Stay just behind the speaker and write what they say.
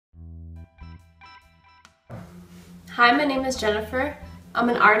Hi, my name is Jennifer. I'm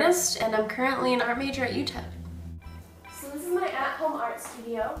an artist and I'm currently an art major at UTEP. So this is my at-home art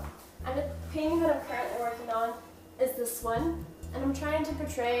studio, and the painting that I'm currently working on is this one, and I'm trying to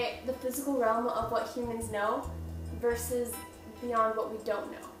portray the physical realm of what humans know versus beyond what we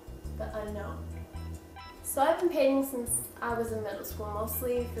don't know, the unknown. So I've been painting since I was in middle school,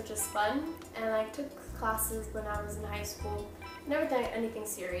 mostly for just fun, and I took classes when I was in high school. Never done anything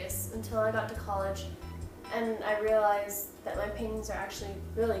serious until I got to college, and I realized that my paintings are actually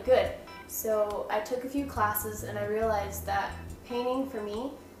really good. So I took a few classes and I realized that painting for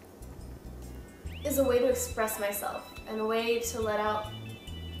me is a way to express myself and a way to let out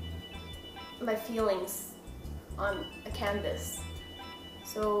my feelings on a canvas.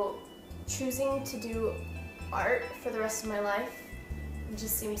 So choosing to do art for the rest of my life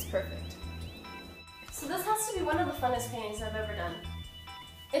just seems perfect. So this has to be one of the funnest paintings I've ever done.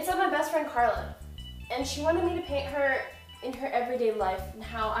 It's of my best friend Carla, and she wanted me to paint her in her everyday life and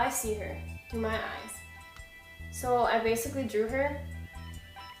how I see her through my eyes. So I basically drew her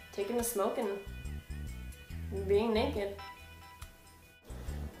taking a smoke and being naked.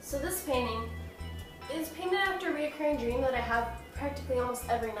 So this painting is painted after a recurring dream that I have practically almost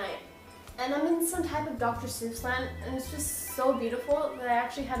every night. And I'm in some type of Dr. Seuss land, and it's just so beautiful that I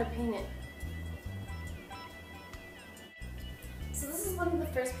actually had to paint it. So this is one of the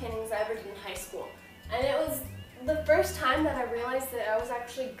first paintings I ever did in high school. And it was the first time that I realized that I was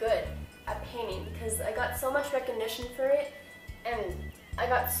actually good at painting, because I got so much recognition for it and I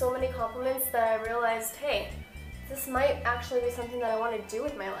got so many compliments that I realized, hey, this might actually be something that I want to do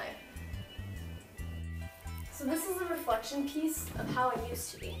with my life. So this is a reflection piece of how I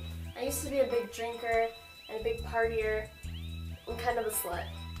used to be. I used to be a big drinker and a big partier and kind of a slut.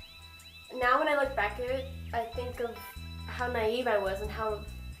 Now when I look back at it, I think of how naive I was and how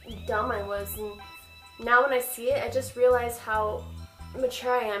dumb I was, and now when I see it, I just realize how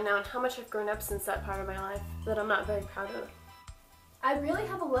mature I am now and how much I've grown up since that part of my life that I'm not very proud of. I really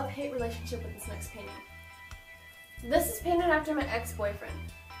have a love-hate relationship with this next painting. This is painted after my ex-boyfriend,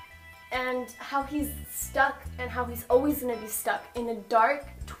 and how he's stuck and how he's always going to be stuck in a dark,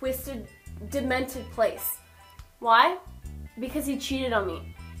 twisted, demented place. Why? Because he cheated on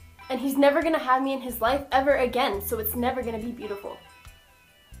me. And he's never going to have me in his life ever again, so it's never going to be beautiful.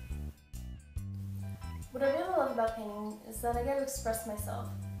 What I really love about painting is that I get to express myself.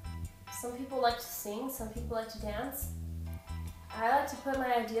 Some people like to sing, some people like to dance. I like to put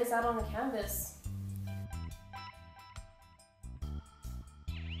my ideas out on the canvas.